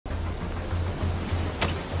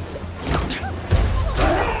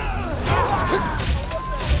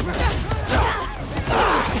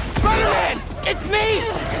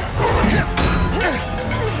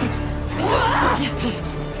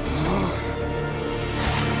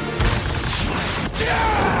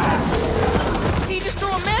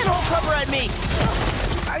me.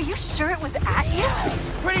 Are you sure it was at you?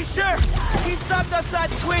 Pretty sure. He stopped outside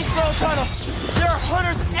the Queensboro tunnel. There are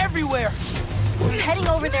hunters everywhere. I'm heading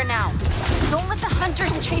over there now. Don't let the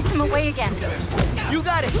hunters chase him away again. You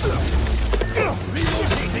got it.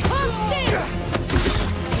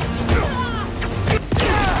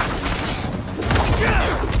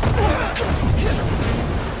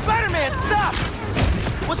 Spider-Man, stop!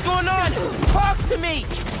 What's going on? Talk to me!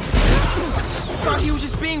 Thought he was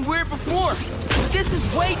just being weird before. This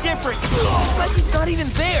is way different. It's like he's not even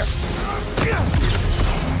there.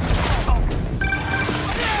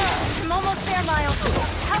 I'm almost there, Miles.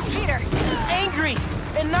 How's Peter? Angry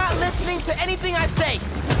and not listening to anything I say.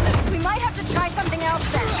 We might have to try something else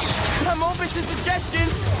then. I'm open to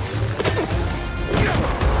suggestions.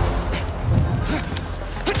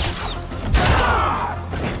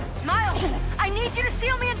 Miles, I need you to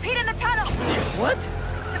seal me and Pete in the tunnel. What?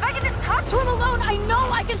 If I can just talk to him alone, I know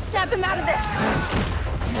I can snap him out of this.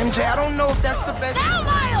 MJ, I don't know if that's the best... Now,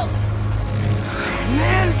 Miles!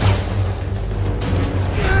 Man!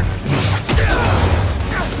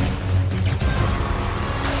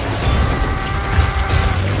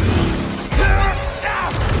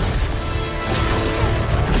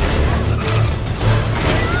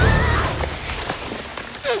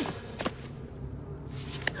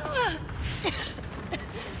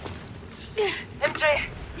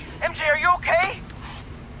 MJ, are you okay?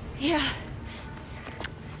 Yeah.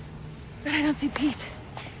 But I don't see Pete.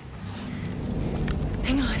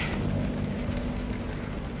 Hang on.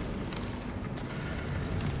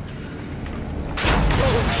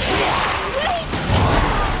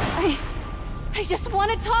 Wait! I just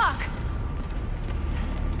want to talk.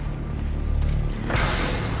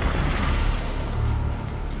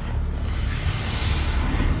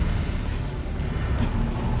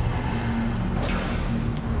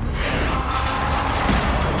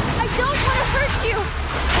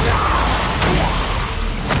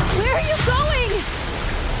 Where are you going?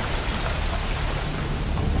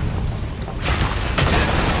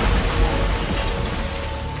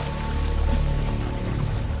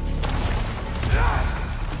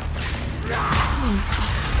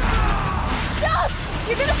 Stop!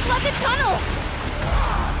 You're gonna flood the tunnel!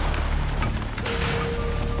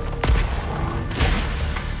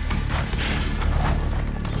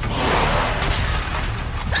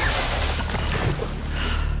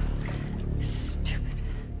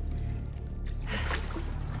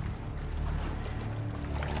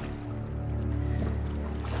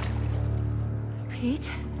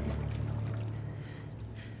 Pete?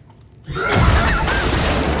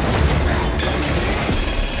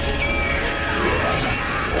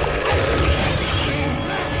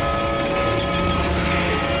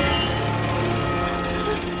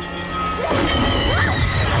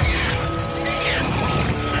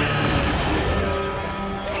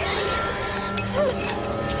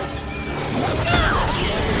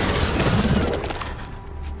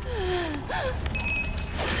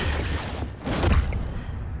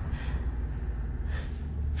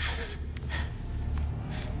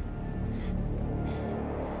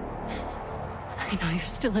 I know you're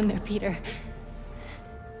still in there, Peter.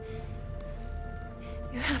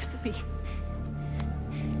 You have to be.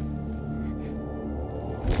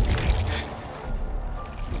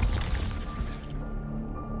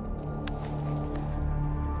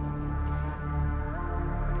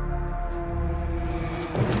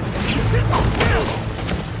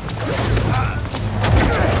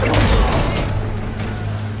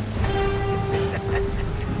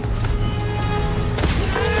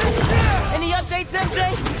 MJ?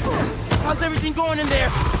 How's everything going in there?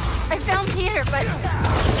 I found Peter, but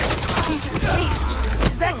he's asleep.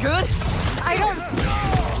 Is that good?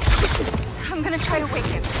 I'm gonna try to wake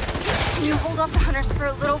him. Can you hold off the hunters for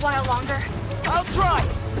a little while longer? I'll try.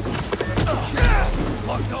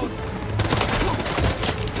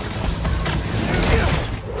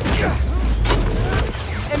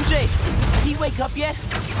 MJ, did he wake up yet?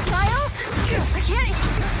 Miles? I can't...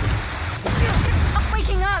 I'm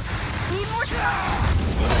waking up. Need more time.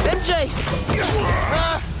 MJ!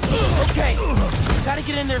 Okay. Gotta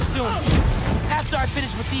get in there soon. After I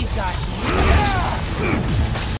finish with these guys.